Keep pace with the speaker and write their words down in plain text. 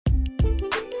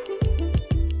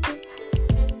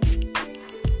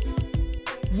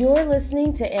You're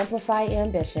listening to Amplify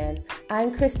Ambition.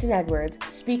 I'm Kristen Edwards,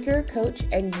 speaker, coach,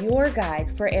 and your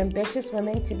guide for ambitious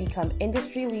women to become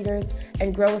industry leaders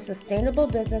and grow a sustainable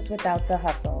business without the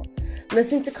hustle.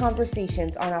 Listen to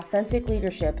conversations on authentic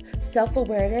leadership,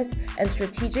 self-awareness, and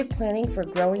strategic planning for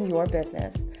growing your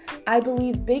business. I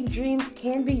believe big dreams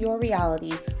can be your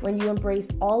reality when you embrace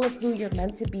all of who you're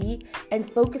meant to be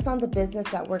and focus on the business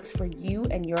that works for you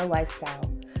and your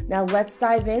lifestyle. Now let's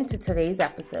dive into today's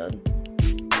episode.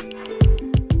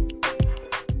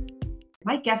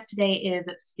 My guest today is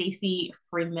Stacy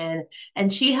Freeman,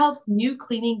 and she helps new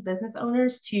cleaning business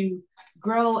owners to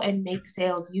grow and make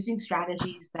sales using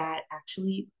strategies that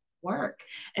actually work.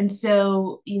 And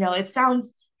so, it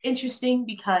sounds interesting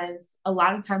because a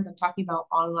lot of times I'm talking about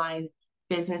online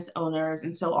business owners.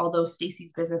 And so, although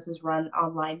Stacy's business is run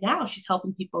online now, she's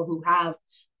helping people who have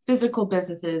physical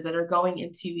businesses that are going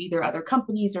into either other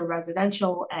companies or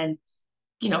residential and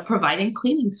providing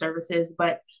cleaning services,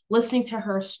 but listening to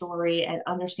her story and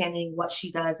understanding what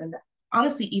she does and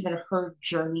honestly, even her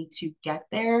journey to get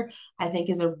there, I think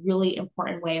is a really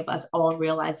important way of us all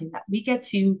realizing that we get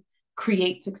to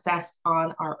create success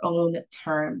on our own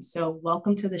terms. So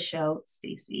welcome to the show,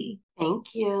 Stacy.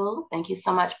 Thank you. Thank you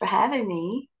so much for having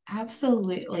me.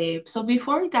 Absolutely. So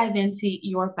before we dive into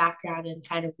your background and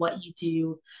kind of what you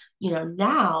do,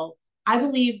 now, I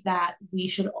believe that we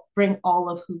should bring all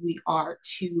of who we are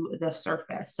to the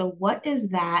surface. So what is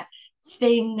that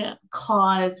thing,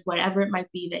 cause, whatever it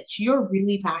might be that you're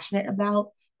really passionate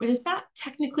about, but it's not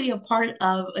technically a part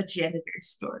of a janitor's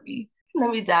story?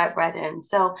 Let me dive right in.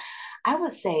 So, I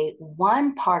would say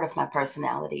one part of my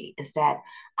personality is that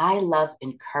I love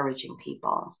encouraging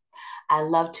people. I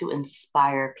love to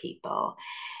inspire people.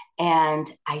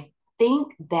 And I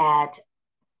think that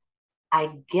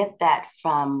I get that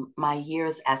from my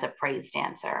years as a praise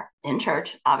dancer in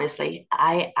church. Obviously,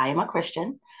 I am a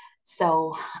Christian.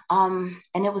 So, and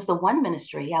it was the one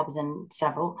ministry, I was in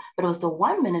several, but it was the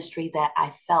one ministry that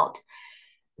I felt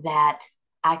that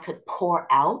I could pour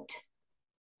out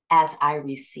as I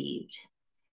received.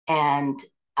 And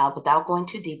without going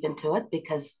too deep into it,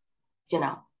 because, you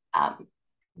know, um,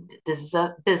 this is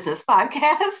a business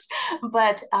podcast,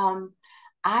 but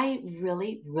I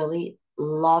really, really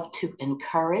love to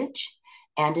encourage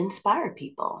and inspire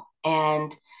people.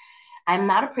 And I'm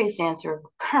not a praise dancer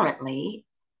currently.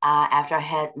 After I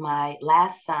had my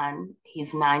last son,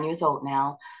 he's 9 years old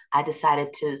now, I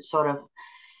decided to sort of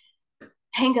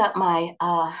hang up my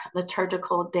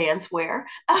liturgical dance wear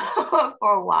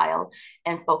for a while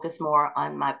and focus more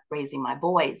on my raising my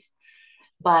boys.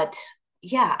 But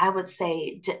yeah, I would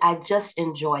say I just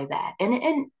enjoy that.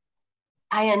 And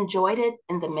I enjoyed it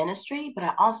in the ministry, but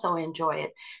I also enjoy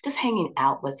it just hanging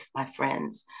out with my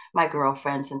friends, my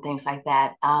girlfriends, and things like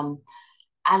that.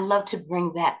 I love to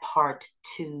bring that part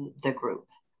to the group.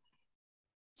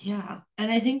 Yeah. And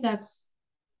I think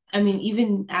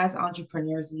even as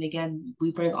entrepreneurs, and again,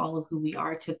 we bring all of who we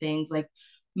are to things, like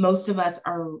most of us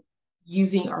are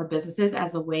using our businesses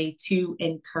as a way to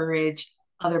encourage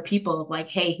other people of like,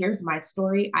 hey, here's my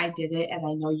story. I did it and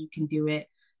I know you can do it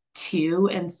too.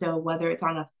 And so whether it's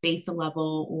on a faith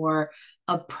level or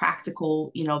a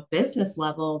practical, business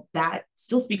level, that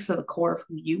still speaks to the core of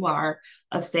who you are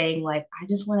of saying like, I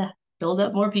just want to build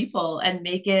up more people and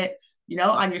make it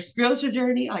on your spiritual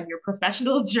journey, on your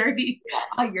professional journey, Yes.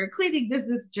 on your cleaning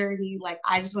business journey. Like,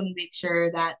 I just want to make sure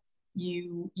that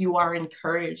you are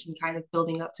encouraged and kind of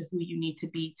building up to who you need to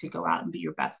be to go out and be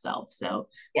your best self. So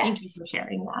thank you Yes. for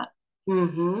sharing that.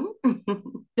 Mm-hmm.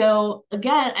 So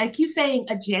again, I keep saying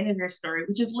a janitor story,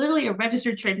 which is literally a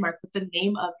registered trademark with the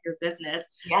name of your business.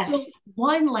 So Yes.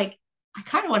 one, like, I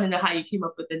kind of want to know how you came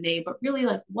up with the name, but really,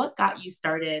 like, what got you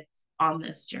started on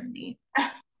this journey?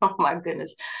 Oh my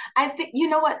goodness. I think, you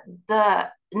know what? The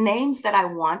names that I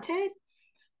wanted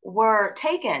were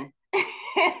taken.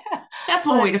 That's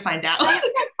one But way to find out.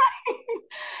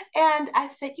 and I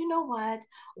said, you know what?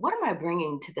 What am I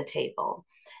bringing to the table?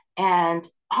 And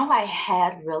all I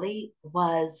had really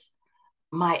was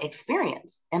my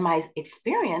experience. And my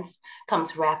experience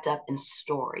comes wrapped up in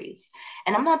stories.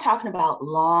 And I'm not talking about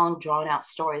long, drawn out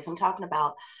stories. I'm talking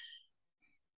about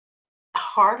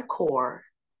hardcore,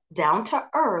 down to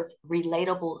earth,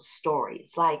 relatable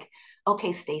stories. Like,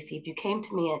 okay, Stacy, if you came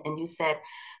to me and you said,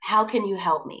 how can you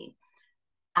help me?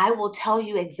 I will tell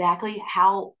you exactly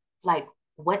how, like,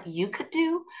 what you could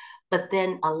do. But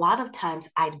then a lot of times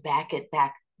I'd back it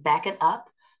up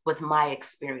with my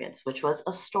experience, which was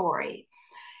a story.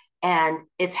 And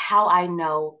it's how I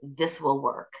know this will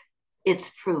work. It's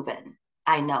proven.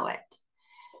 I know it.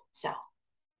 So,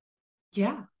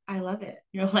 Yeah, I love it.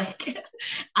 You're like,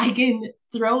 I can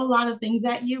throw a lot of things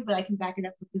at you, but I can back it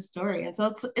up with the story. And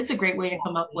so it's a great way to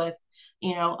come up with,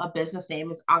 a business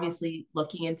name is obviously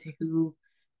looking into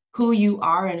who you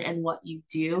are and what you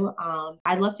do.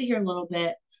 I'd love to hear a little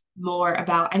bit more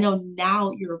about, I know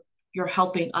now you're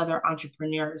helping other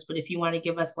entrepreneurs, but if you want to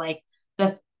give us like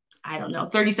the, I don't know,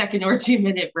 30-second or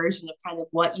 2-minute version of kind of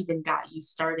what even got you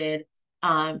started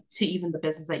to even the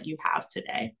business that you have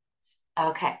today.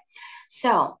 Okay.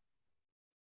 So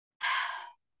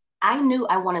I knew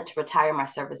I wanted to retire my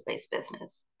service-based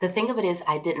business. The thing of it is,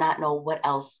 I did not know what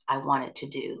else I wanted to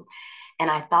do. And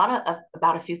I thought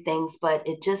about a few things, but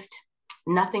it just,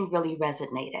 nothing really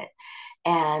resonated.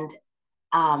 And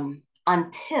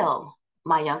until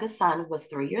my youngest son was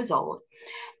 3 years old,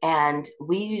 and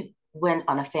we went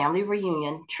on a family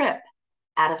reunion trip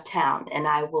out of town. And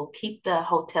I will keep the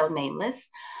hotel nameless,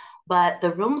 but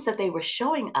the rooms that they were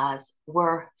showing us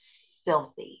were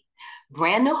filthy.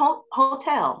 Brand new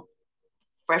hotel,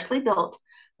 freshly built,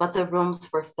 but the rooms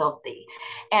were filthy.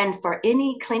 And for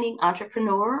any cleaning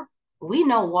entrepreneur, we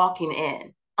know walking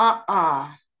in,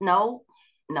 no,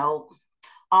 no,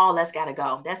 oh, that's got to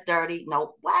go. That's dirty.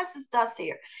 No, why is this dust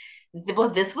here? Well,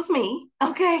 this was me.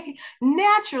 Okay.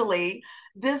 Naturally,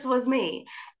 this was me.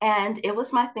 And it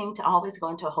was my thing to always go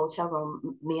into a hotel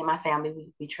room. Me and my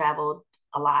family, we traveled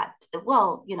a lot.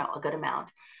 Well, a good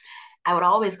amount. I would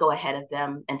always go ahead of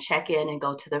them and check in and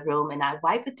go to the room, and I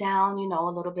wipe it down, a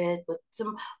little bit with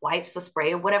some wipes, a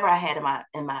spray, or whatever I had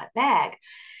in my bag.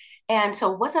 And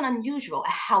so it wasn't unusual.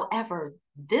 However,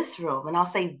 this room, and I'll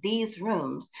say these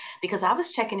rooms, because I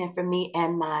was checking in for me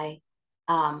and my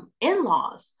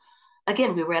in-laws.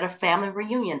 Again, we were at a family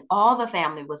reunion. All the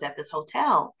family was at this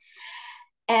hotel.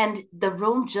 And the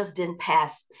room just didn't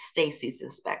pass Stacy's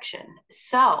inspection.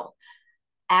 So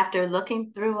after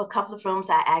looking through a couple of rooms,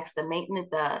 I asked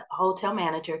the hotel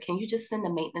manager, can you just send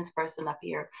the maintenance person up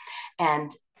here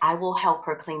and I will help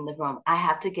her clean the room. I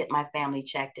have to get my family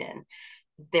checked in.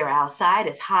 They're outside,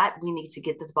 it's hot. We need to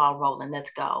get this ball rolling.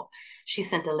 Let's go. She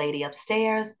sent the lady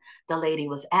upstairs. The lady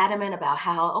was adamant about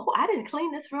how, oh, I didn't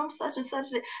clean this room, such and such.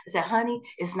 I said, honey,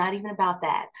 it's not even about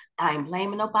that. I ain't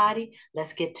blaming nobody.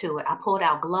 Let's get to it. I pulled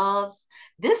out gloves.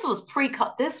 This was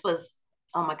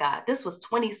oh my God, this was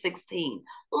 2016,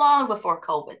 long before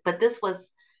COVID. But this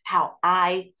was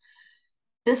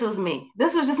this was me.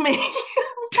 This was just me.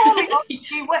 Tell me,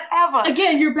 whatever.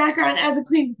 Again, your background as a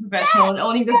cleaning professional Yes, and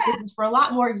owning this yes. business for a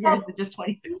lot more years So, than just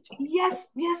 2016. yes,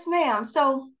 yes, ma'am.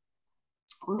 So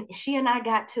she and I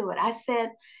got to it. I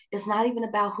said, it's not even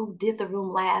about who did the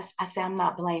room last. I said, I'm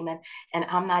not blaming and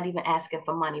I'm not even asking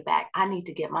for money back. I need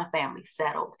to get my family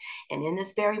settled. And in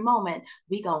this very moment,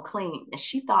 we gonna clean. And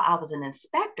she thought I was an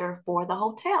inspector for the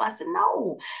hotel. I said,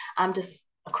 no, I'm just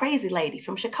a crazy lady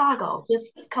from Chicago.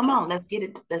 Just come on, let's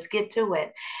get to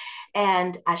it.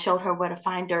 And I showed her where to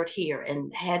find dirt here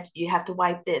and you have to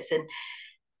wipe this. And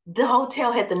the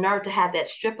hotel had the nerve to have that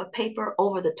strip of paper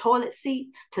over the toilet seat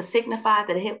to signify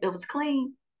that it was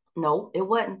clean. No, it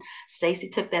wasn't. Stacy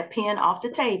took that pen off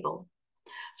the table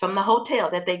from the hotel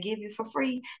that they give you for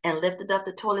free and lifted up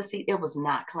the toilet seat. It was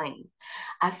not clean.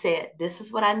 I said, this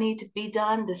is what I need to be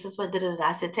done. This is what,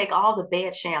 I said, take all the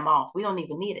bed sham off. We don't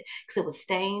even need it because it was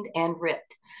stained and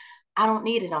ripped. I don't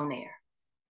need it on there.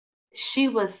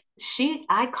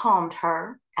 I calmed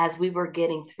her as we were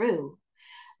getting through.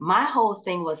 My whole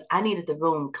thing was I needed the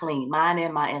room clean, mine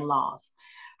and my in-laws.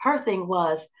 Her thing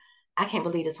was, I can't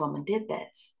believe this woman did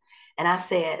this. And I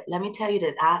said, let me tell you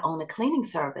that I own a cleaning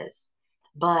service,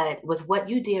 but with what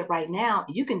you did right now,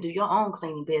 you can do your own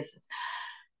cleaning business.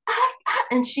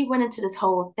 And she went into this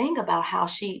whole thing about how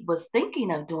she was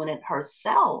thinking of doing it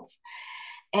herself.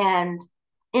 And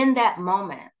in that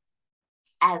moment,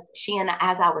 as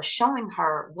I was showing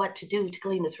her what to do to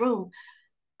clean this room,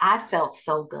 I felt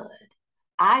so good.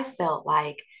 I felt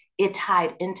like it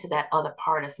tied into that other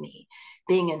part of me,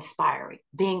 being inspiring,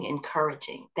 being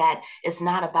encouraging, that it's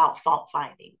not about fault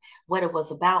finding. What it was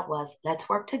about was let's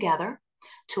work together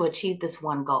to achieve this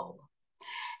one goal.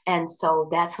 And so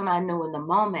that's when I knew in the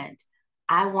moment,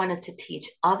 I wanted to teach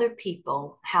other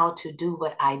people how to do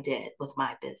what I did with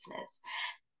my business.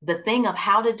 The thing of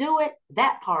how to do it,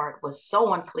 that part was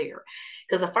so unclear.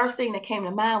 Because the first thing that came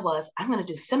to mind was, I'm going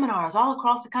to do seminars all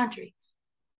across the country.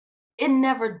 It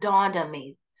never dawned on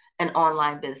me an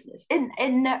online business. It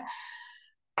never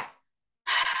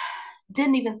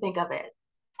didn't even think of it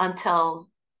until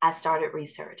I started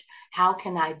research. How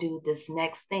can I do this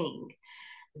next thing?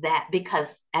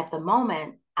 Because at the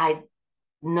moment, I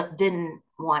didn't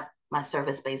want my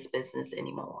service-based business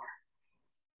anymore.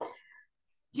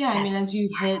 Yeah, I mean, That's as you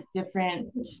hit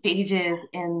different stages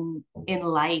in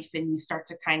life and you start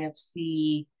to kind of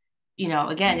see,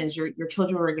 again, as your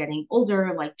children are getting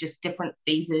older, like just different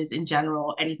phases in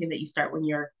general, anything that you start when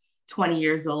you're 20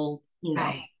 years old,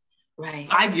 right, right,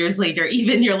 5 years later,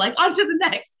 even you're like on to the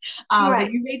next. And right.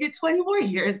 you made it 20 more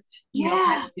years, kind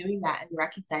Yeah, of doing that and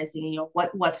recognizing,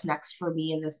 what's next for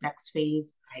me in this next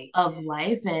phase right. of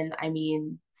life. And I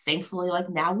mean, thankfully, like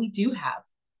now we do have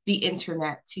the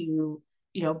internet to,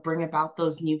 bring about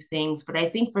those new things. But I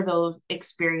think for those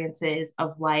experiences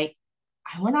of like,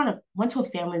 I went to a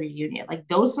family reunion. Like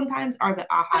those sometimes are the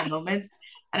aha Right. moments.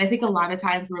 And I think a lot of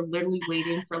times we're literally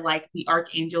waiting for like the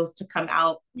archangels to come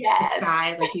out the Yes.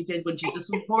 sky like they did when Jesus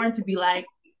was born to be like,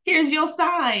 here's your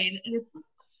sign. And it's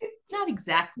not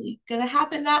exactly going to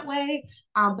happen that way.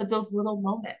 But those little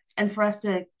moments, and for us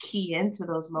to key into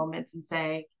those moments and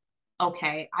say,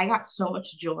 okay, I got so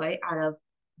much joy out of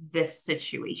this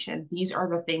situation. These are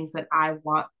the things that I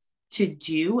want to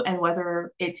do. And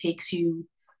whether it takes you,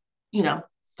 you know,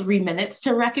 3 minutes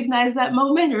to recognize that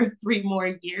moment or 3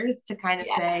 more years to kind of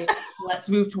Yes. say, let's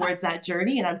move towards that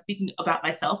journey. And I'm speaking about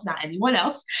myself, not anyone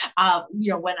else,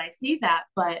 when I see that,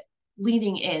 but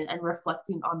leaning in and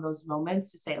reflecting on those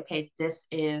moments to say, okay, this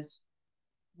is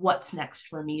what's next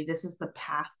for me. This is the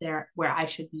path there where I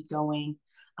should be going,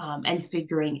 and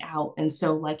figuring out. And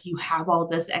so, like, you have all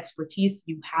this expertise,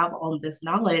 you have all this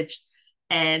knowledge,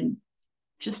 and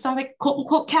just on a quote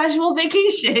unquote casual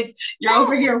vacation. You're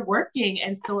over Yes. here working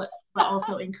and still, but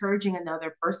also encouraging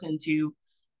another person to,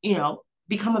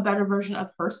 become a better version of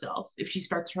herself. If she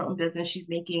starts her own business, she's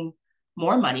making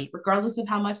more money, regardless of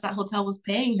how much that hotel was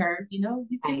paying her. You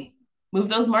can Right. move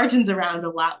those margins around a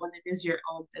lot when it is your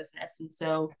own business. And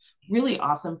so, really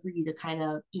awesome for you to kind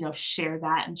of, share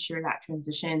that and share that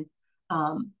transition,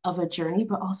 of a journey,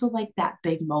 but also like that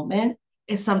big moment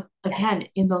is some Yes. again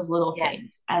in those little Yes.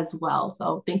 things as well.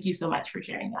 So thank you so Yes. much for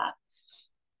sharing that.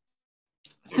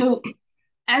 So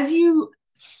as you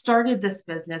started this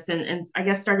business and I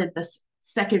guess started this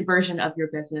second version of your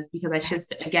business, because I should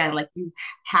say again, like you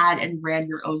had and ran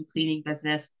your own cleaning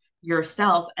business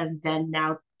yourself and then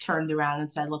now turned around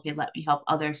and said, okay, let me help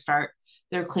others start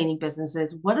their cleaning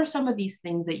businesses. What are some of these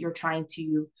things that you're trying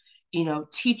to,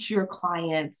 teach your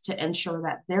clients to ensure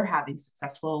that they're having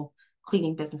successful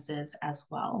cleaning businesses as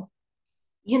well?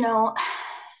 You know,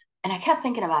 and I kept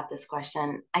thinking about this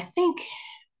question. I think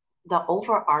the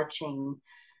overarching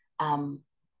um,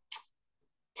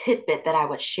 tidbit that I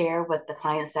would share with the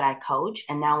clients that I coach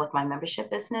and now with my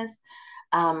membership business,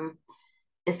 um,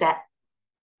 is that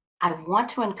I want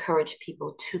to encourage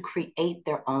people to create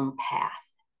their own path.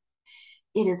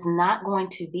 It is not going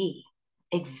to be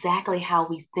exactly how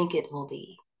we think it will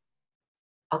be.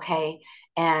 Okay.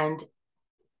 And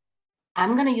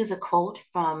I'm going to use a quote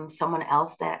from someone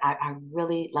else that I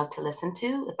really love to listen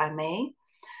to, if I may,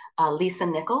 Lisa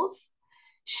Nichols.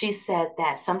 She said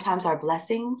that sometimes our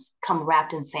blessings come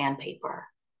wrapped in sandpaper.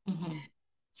 Mm-hmm.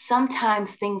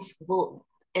 Sometimes things will,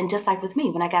 and just like with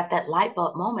me, when I got that light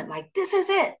bulb moment, like, this is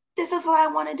it, this is what I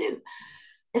want to do.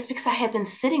 It's because I had been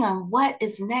sitting on what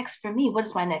is next for me, what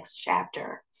is my next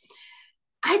chapter.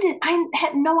 I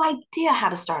had no idea how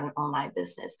to start an online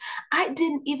business. I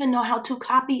didn't even know how to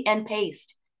copy and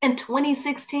paste in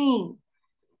 2016.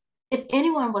 If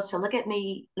anyone was to look at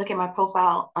me, look at my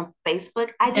profile on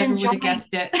Facebook, I Never didn't would join. have guessed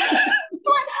it.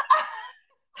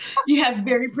 You have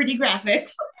very pretty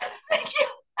graphics. Thank you.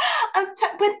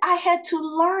 But I had to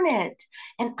learn it.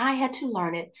 And I had to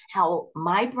learn it how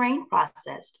my brain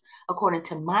processed according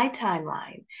to my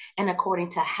timeline and according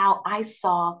to how I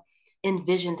saw,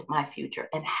 envisioned my future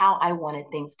and how I wanted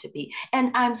things to be.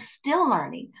 And I'm still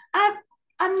learning.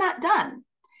 I'm not done.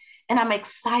 And I'm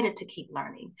excited to keep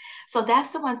learning. So that's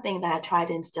the one thing that I try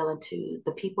to instill into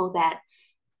the people that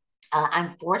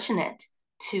I'm fortunate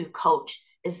to coach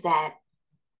is that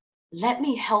let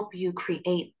me help you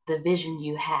create the vision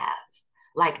you have.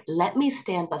 Like, let me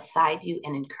stand beside you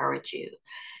and encourage you.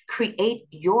 Create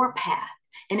your path.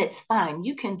 And it's fine.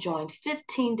 You can join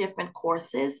 15 different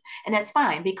courses, and it's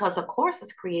fine because a course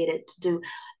is created to do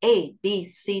A, B,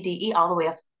 C, D, E, all the way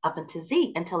up into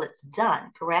Z until it's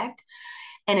done, correct?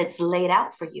 And it's laid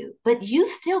out for you. But you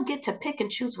still get to pick and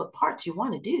choose what parts you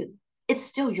want to do. It's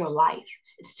still your life,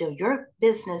 it's still your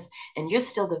business, and you're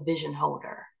still the vision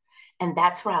holder. And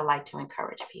that's what I like to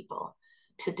encourage people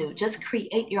to do. Just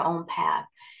create your own path.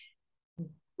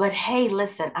 But hey,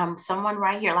 listen, I'm someone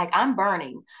right here, like I'm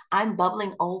burning, I'm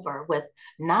bubbling over with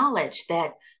knowledge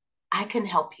that I can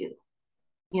help you.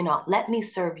 Let me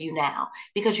serve you now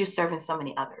because you're serving so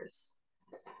many others.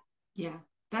 Yeah,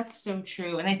 that's so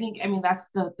true. And I think, I mean, that's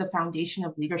the foundation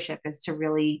of leadership is to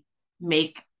really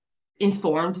make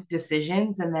informed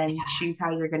decisions and then choose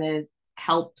how you're going to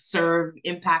help serve,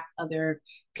 impact other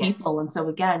people. Yes. And so,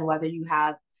 again, whether you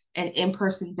have an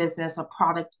in-person business, a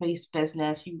product-based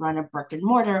business, you run a brick and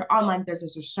mortar online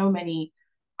business, there's so many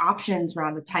options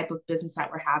around the type of business that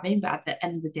we're having. But at the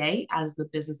end of the day, as the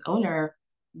business owner,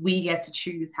 we get to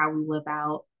choose how we live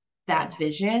out that That's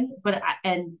vision.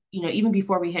 And even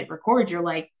before we hit record, you're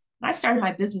like, when I started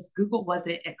my business, Google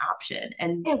wasn't an option.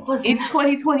 And it was in not.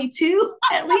 2022,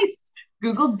 at least,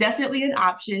 Google's definitely an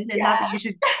option. And not that Yeah. you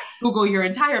should Google your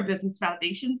entire business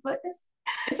foundations, but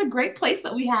it's a great place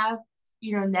that we have,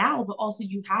 now, but also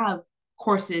you have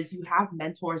courses, you have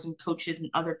mentors and coaches and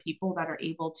other people that are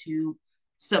able to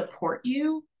support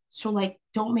you. So like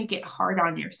don't make it hard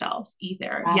on yourself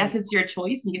either. Yes, Right. it's your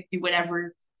choice and you can do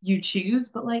whatever you choose,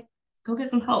 but like go get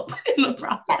some help in the Yes.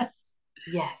 process.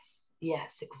 Yes.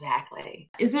 Yes, exactly.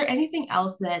 Is there anything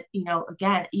else that,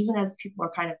 again, even as people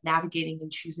are kind of navigating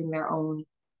and choosing their own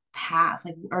path,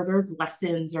 like are there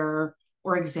lessons or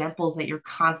examples that you're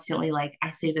constantly like, I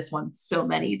say this one so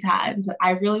many times that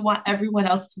I really want everyone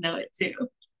else to know it too?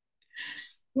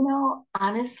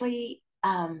 Honestly,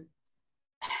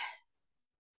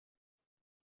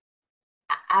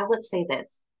 I would say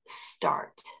this: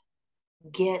 start,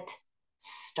 get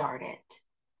started.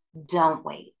 Don't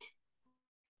wait.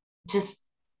 Just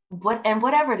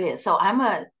whatever it is. So I'm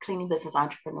a cleaning business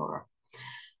entrepreneur.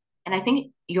 And I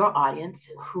think your audience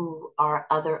who are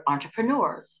other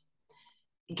entrepreneurs,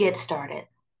 get started.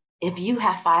 If you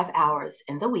have 5 hours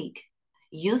in the week,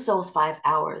 use those 5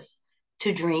 hours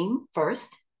to dream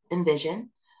first,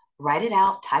 envision, write it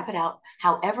out, type it out,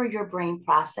 however your brain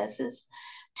processes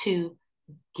to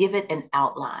give it an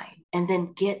outline and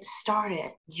then get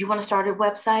started. You want to start a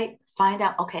website? Find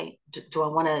out, okay, do I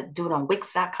want to do it on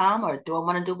Wix.com or do I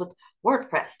want to do it with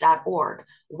WordPress.org?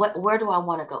 Where do I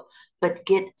want to go? But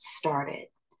get started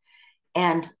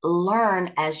and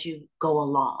learn as you go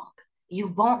along. You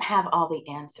won't have all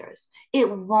the answers. It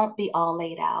won't be all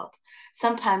laid out.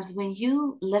 Sometimes when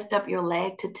you lift up your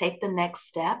leg to take the next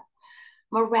step,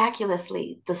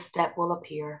 miraculously, the step will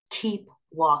appear. Keep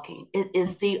walking. It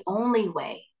is the only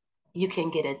way you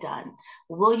can get it done.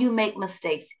 Will you make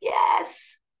mistakes?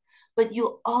 Yes. But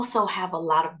you also have a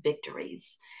lot of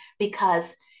victories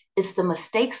because it's the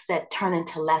mistakes that turn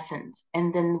into lessons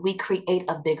and then we create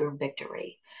a bigger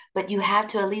victory. But you have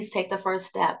to at least take the first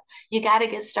step. You got to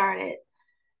get started.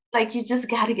 Like you just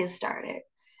got to get started.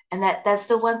 And that's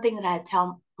the one thing that I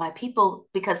tell my people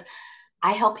because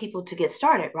I help people to get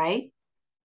started, right?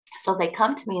 So they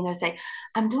come to me and they say,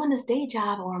 I'm doing this day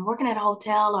job or I'm working at a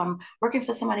hotel or I'm working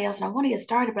for somebody else and I want to get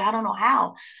started, but I don't know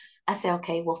how. I say,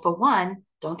 okay, well, for one,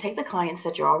 don't take the clients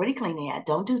that you're already cleaning at.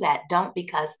 Don't do that. Don't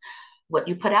because what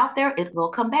you put out there, it will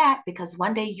come back because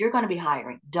one day you're going to be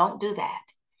hiring. Don't do that.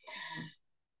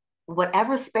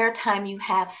 Whatever spare time you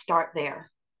have, start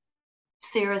there.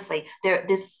 Seriously,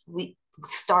 we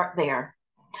start there.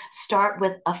 Start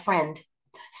with a friend,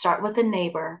 start with a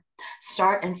neighbor,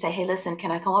 start and say, hey, listen,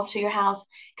 can I come up to your house?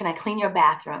 Can I clean your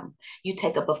bathroom? You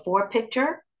take a before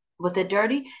picture with the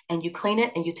dirty and you clean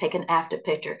it and you take an after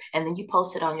picture and then you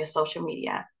post it on your social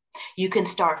media. You can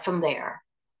start from there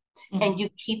and Mm-hmm. you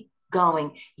keep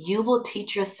going. You will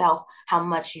teach yourself how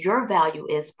much your value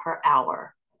is per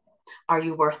hour. Are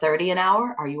you worth 30 an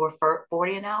hour? Are you worth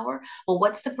 40 an hour? Well,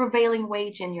 what's the prevailing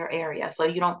wage in your area? So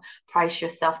you don't price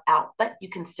yourself out, but you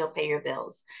can still pay your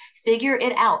bills. Figure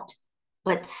it out,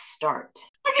 but start.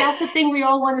 That's the thing we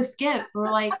all want to skip.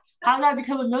 We're like, how did I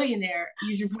become a millionaire?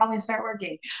 You should probably start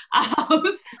working. So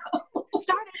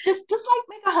Start it. Just like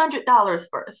make $100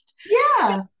 first.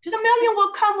 yeah, The just million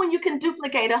will come when you can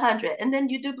duplicate 100, and then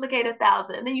you duplicate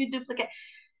 1,000, and then you duplicate.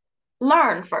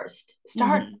 Learn first.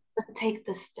 Start. mhm. Take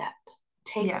the step.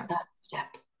 Take Yeah. the step.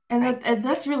 And Right.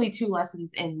 that's really two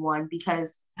lessons in one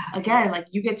because Okay. again, like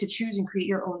you get to choose and create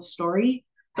your own story.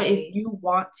 But if Right. you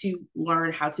want to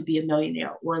learn how to be a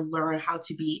millionaire or learn how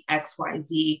to be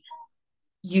XYZ,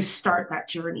 you start that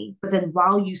journey. But then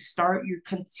while you start, you're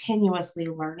continuously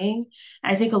learning.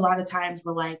 I think a lot of times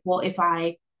we're like, well, if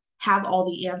I have all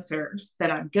the answers,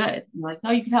 then I'm good. And like,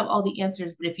 no, you can have all the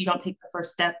answers, but if you don't take the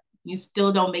first step, you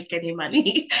still don't make any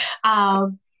money.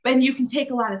 And you can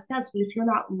take a lot of steps, but if you're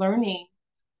not learning,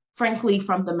 frankly,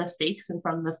 from the mistakes and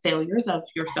from the failures of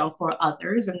yourself or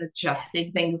others and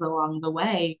adjusting things along the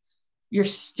way, you're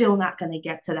still not going to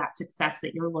get to that success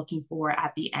that you're looking for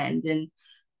at the end. And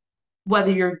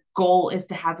whether your goal is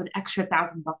to have an extra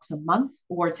 $1,000 a month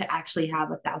or to actually have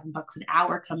 $1,000 an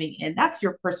hour coming in, that's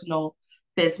your personal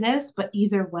business. But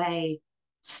either way,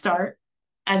 start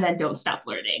and then don't stop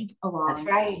learning That's along,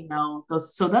 right.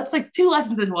 those. So that's like two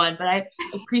lessons in one. But I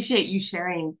appreciate you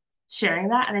sharing sharing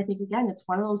that. And I think, again, it's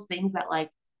one of those things that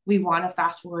like we want to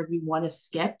fast forward, we want to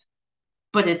skip,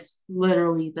 but it's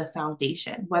literally the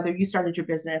foundation. Whether you started your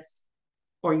business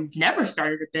or you've never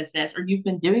started a business or you've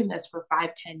been doing this for 5,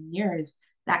 10 years,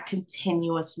 that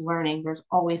continuous learning, there's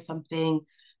always something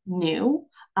new.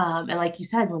 And like you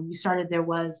said, when you started, there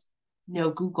was no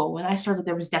Google. When I started,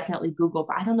 there was definitely Google,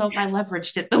 but I don't know if I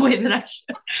leveraged it the way that I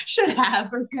should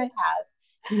have or could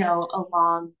have,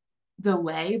 along the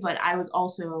way. But I was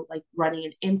also like running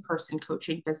an in-person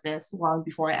coaching business long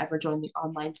before I ever joined the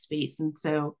online space. And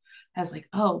so I was like,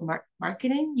 oh,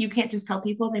 marketing? You can't just tell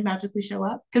people and they magically show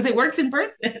up because it works in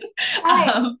person,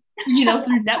 Right.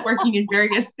 through networking and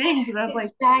various things. And I was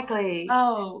like, Exactly.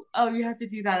 oh, you have to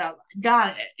do that online.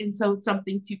 Got it. And so it's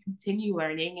something to continue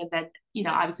learning. And then,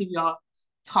 obviously we all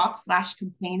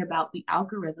talk/complain about the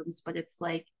algorithms, but it's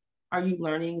like, are you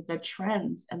learning the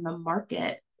trends and the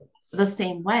market the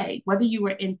same way? Whether you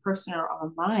were in person or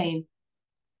online,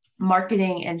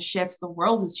 marketing and shifts, the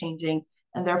world is changing.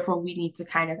 And therefore, we need to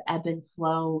kind of ebb and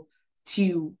flow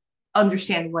to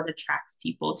understand what attracts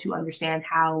people, to understand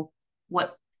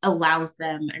what allows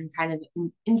them and kind of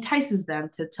entices them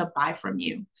to buy from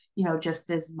you,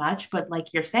 just as much. But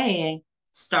like you're saying,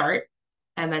 start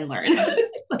and then learn.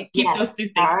 Like keep Yes, those two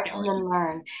things start and going. then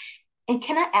learn. And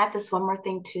can I add this one more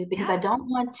thing too? Because I Yeah. don't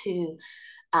want to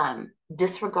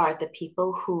disregard the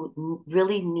people who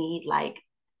really need like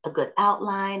a good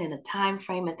outline and a time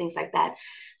frame and things like that.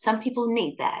 Some people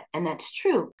need that, and that's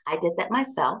true. I did that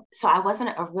myself, so I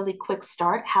wasn't a really quick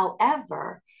start.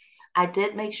 However, I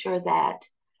did make sure that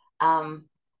um,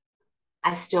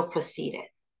 I still proceeded,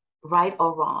 right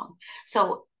or wrong.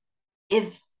 So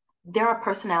if there are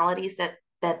personalities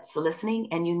that's listening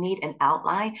and you need an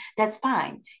outline, that's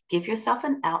fine. Give yourself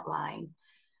an outline,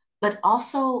 but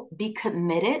also be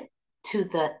committed to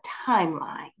the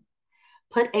timeline.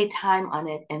 Put a time on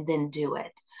it and then do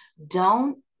it.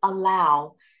 Don't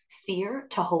allow fear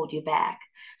to hold you back.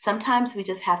 Sometimes we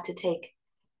just have to take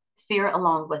fear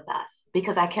along with us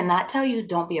because I cannot tell you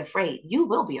don't be afraid. You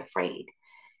will be afraid.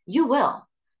 You will.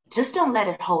 Just don't let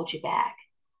it hold you back.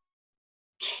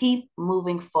 Keep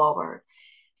moving forward.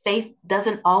 Faith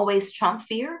doesn't always trump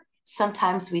fear.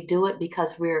 Sometimes we do it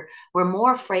because we're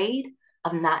more afraid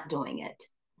of not doing it.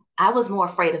 I was more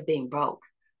afraid of being broke.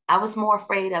 I was more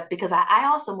afraid of because I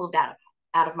also moved out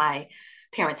of my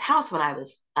parents' house when I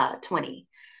was 20.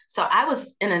 So I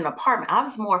was in an apartment. I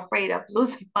was more afraid of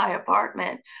losing my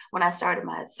apartment when I started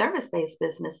my service-based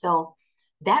business. So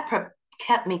that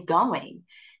kept me going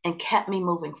and kept me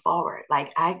moving forward.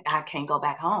 Like I can't go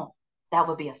back home. I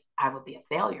would be a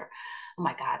failure. Oh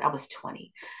my God, I was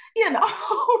 20. You know,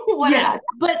 what did Yeah. I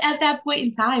But at that point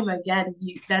in time, again,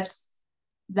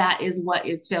 that is what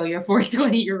is failure for a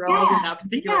 20-year-old in Yeah, that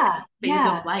particular yeah, phase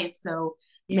of yeah, life. So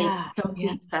makes yeah, yeah.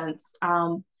 complete sense.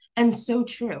 And so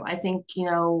true. I think,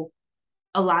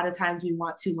 a lot of times we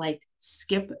want to like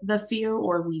skip the fear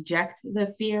or reject the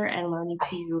fear and learning Right,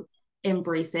 to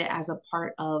embrace it as a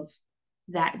part of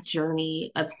that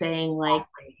journey of saying like,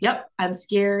 exactly. yep, I'm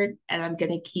scared and I'm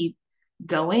going to keep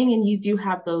going. And you do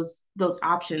have those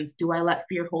options. Do I let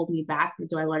fear hold me back or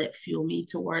do I let it fuel me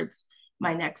towards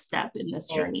my next step in this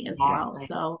journey as well? Exactly.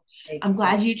 So I'm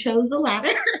glad Exactly. you chose the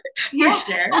latter for Yeah.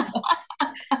 sure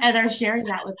and are sharing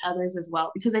that with others as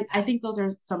well because I think those are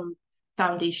some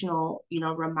foundational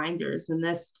reminders. And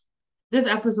this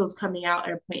episode's coming out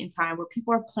at a point in time where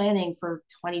people are planning for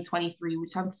 2023,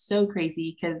 which sounds so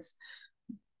crazy because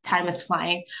time is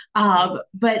flying.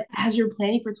 But as you're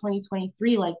planning for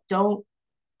 2023, like don't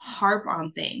harp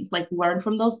on things, like learn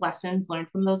from those lessons, learn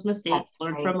from those mistakes, That's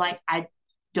learn from right. like I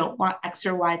don't want X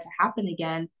or Y to happen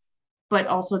again, but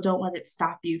also don't let it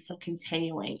stop you from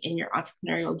continuing in your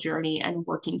entrepreneurial journey and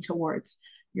working towards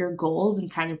your goals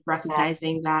and kind of Exactly.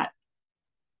 recognizing that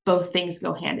both things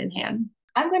go hand in hand.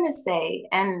 I'm going to say,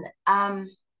 and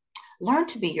learn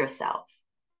to be yourself.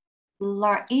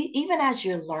 Learn, even as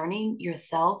you're learning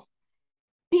yourself,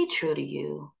 be true to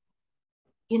you.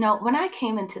 You know, when I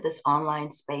came into this online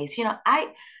space,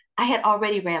 I had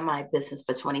already ran my business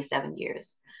for 27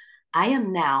 years. I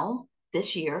am now,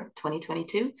 this year,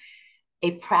 2022,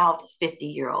 a proud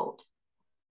 50-year-old.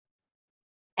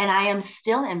 And I am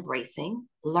still embracing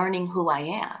learning who I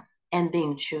am and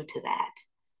being true to that.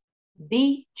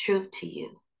 Be true to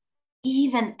you,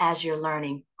 even as you're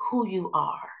learning who you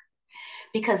are,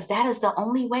 because that is the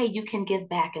only way you can give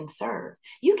back and serve.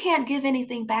 You can't give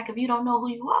anything back if you don't know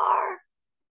who you are.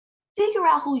 Figure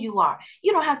out who you are.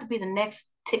 You don't have to be the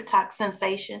next TikTok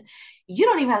sensation. You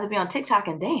don't even have to be on TikTok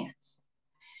and dance.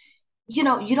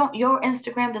 Your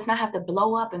Instagram does not have to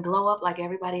blow up and glow up like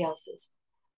everybody else's.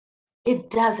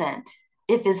 It doesn't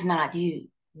if it's not you.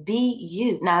 Be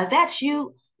you. Now, if that's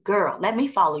you, girl, let me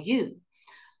follow you.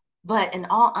 But in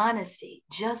all honesty,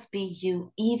 just be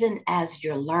you, even as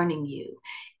you're learning you.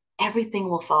 Everything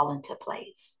will fall into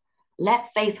place.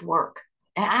 Let faith work.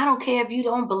 And I don't care if you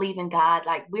don't believe in God,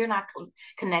 like we're not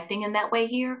connecting in that way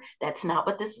here. That's not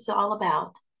what this is all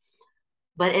about.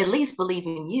 But at least believe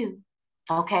in you.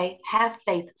 Okay. Have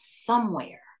faith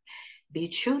somewhere. Be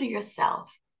true to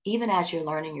yourself, even as you're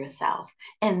learning yourself.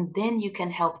 And then you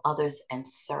can help others and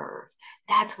serve.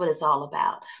 That's what it's all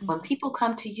about. When people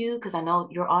come to you, because I know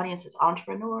your audience is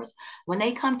entrepreneurs, when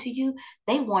they come to you,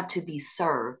 they want to be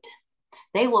served.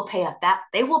 They will pay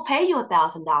they will pay you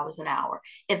 $1,000 an hour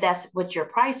if that's what your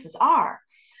prices are.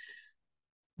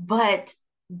 But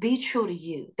be true to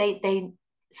you. They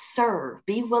serve.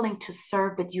 Be willing to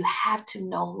serve, but you have to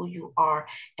know who you are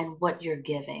and what you're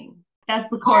giving. That's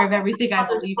the core of everything I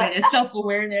believe in, is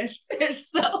self-awareness.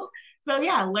 So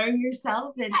yeah, learn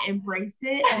yourself and embrace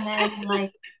it, and then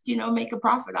like, make a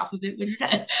profit off of it when you're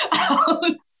done.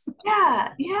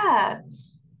 Yeah, yeah.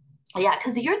 Yeah,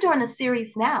 because you're doing a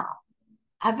series now.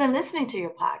 I've been listening to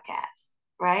your podcast,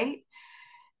 right?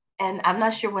 And I'm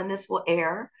not sure when this will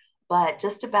air, but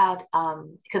just about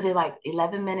because they're like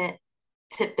 11-minute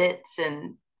tidbits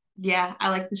and yeah, I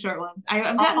like the short ones.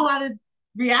 I've gotten a lot of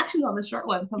reactions on the short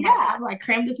ones. So I'm like, yeah, how do I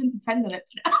cram this into 10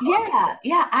 minutes now?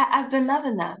 yeah. I've been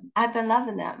loving them. I've been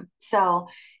loving them. So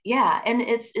yeah, and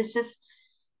it's just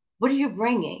what are you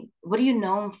bringing? What are you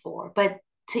known for? But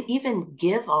to even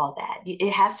give all that,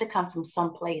 it has to come from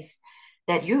some place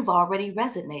that you've already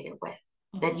resonated with,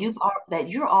 that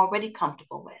you're already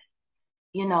comfortable with,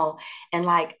 and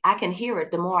like I can hear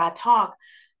it. The more I talk,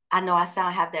 I know I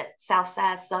have that South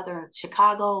Side Southern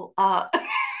Chicago.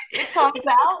 It comes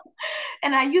out,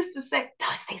 and I used to say,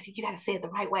 "Stacey, you got to say it the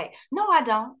right way." No, I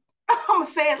don't. I'm gonna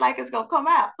say it like it's gonna come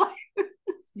out.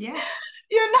 Yeah.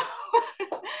 you know.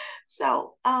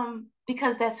 So,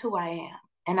 because that's who I am,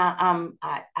 and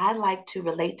I like to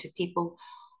relate to people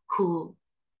who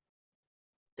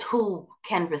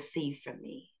can receive from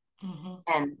me,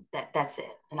 and that's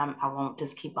it. And I won't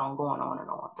just keep on going on and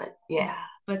on, but yeah.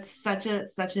 But such an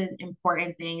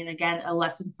important thing, and again, a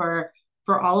lesson for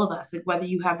all of us, like whether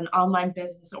you have an online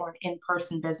business or an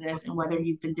in-person business, and whether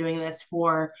you've been doing this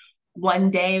for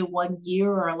one day, 1 year,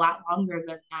 or a lot longer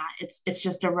than that. It's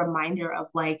just a reminder of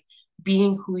like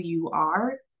being who you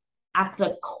are at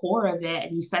the core of it.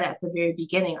 And you said at the very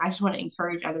beginning, I just want to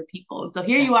encourage other people. And so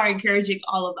here you are encouraging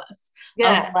all of us of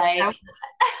Yeah. like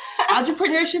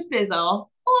entrepreneurship is a whole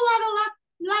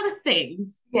lot of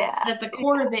things. Yeah. But at the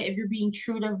core of it, if you're being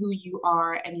true to who you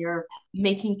are and you're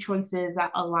making choices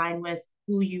that align with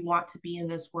who you want to be in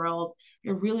this world,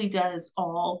 it really does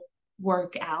all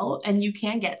work out, and you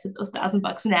can get to those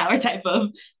 $1,000 an hour type of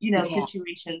Yeah.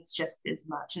 situations just as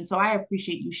much. And so I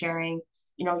appreciate you sharing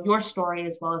your story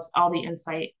as well as all the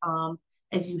insight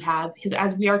as you have, because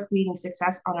as we are creating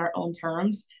success on our own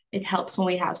terms, it helps when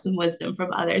we have some wisdom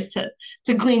from others to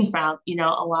glean from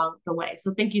along the way.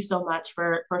 So thank you so much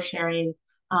for sharing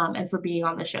and for being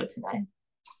on the show today.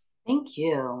 Thank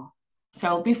you.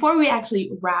 So before we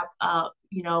actually wrap up,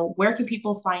 where can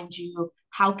people find you?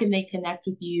 How can they connect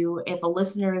with you? If a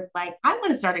listener is like, I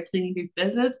want to start a cleaning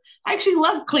business, I actually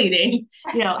love cleaning,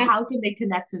 how can they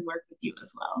connect and work with you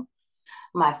as well?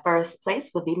 My first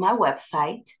place would be my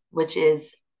website, which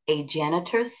is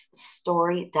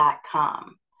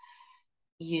ajanitorsstory.com.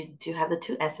 You do have the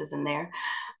two S's in there.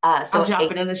 I'll drop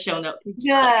it in the show notes.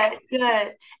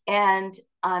 Good. And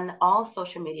on all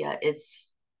social media,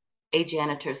 it's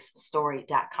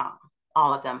ajanitorsstory.com.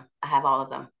 All of them. I have all of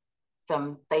them.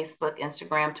 From Facebook,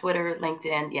 Instagram, Twitter,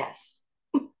 LinkedIn, yes.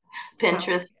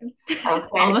 Pinterest.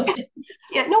 Okay.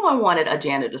 Yeah, no one wanted a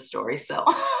janitor story, so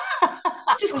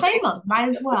just claim them. Might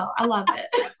as well. I love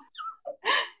it.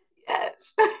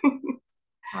 Yes.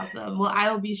 Awesome. Well,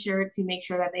 I will be sure to make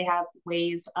sure that they have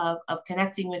ways of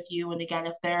connecting with you. And again,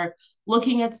 if they're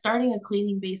looking at starting a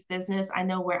cleaning based business, I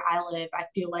know where I live, I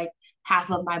feel like half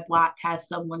of my block has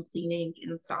someone cleaning,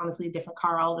 and it's honestly a different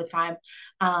car all the time.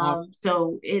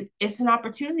 So it's an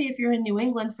opportunity if you're in New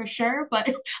England for sure, but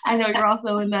I know you're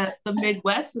also in the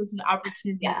Midwest, so it's an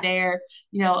opportunity there.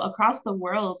 Across the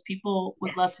world, people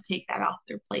would love to take that off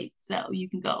their plate. So you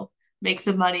can go make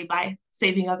some money by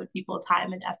saving other people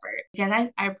time and effort.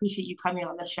 Again, I appreciate you coming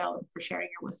on the show and for sharing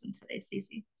your wisdom today,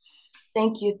 Stacey.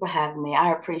 Thank you for having me.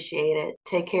 I appreciate it.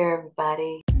 Take care,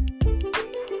 everybody.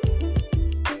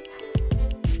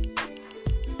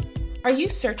 Are you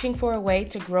searching for a way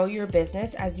to grow your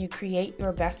business as you create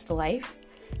your best life?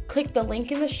 Click the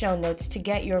link in the show notes to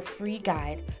get your free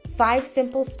guide, 5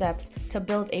 simple steps to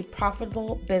build a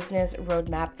profitable business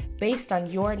roadmap based on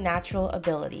your natural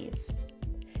abilities.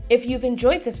 If you've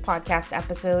enjoyed this podcast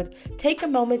episode, take a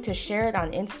moment to share it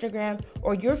on Instagram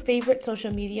or your favorite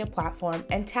social media platform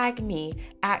and tag me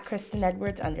at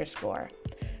KristenEdwards_.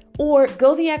 Or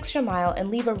go the extra mile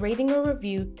and leave a rating or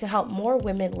review to help more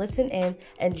women listen in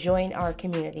and join our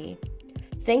community.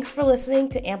 Thanks for listening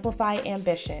to Amplify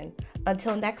Ambition.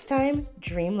 Until next time,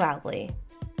 dream loudly.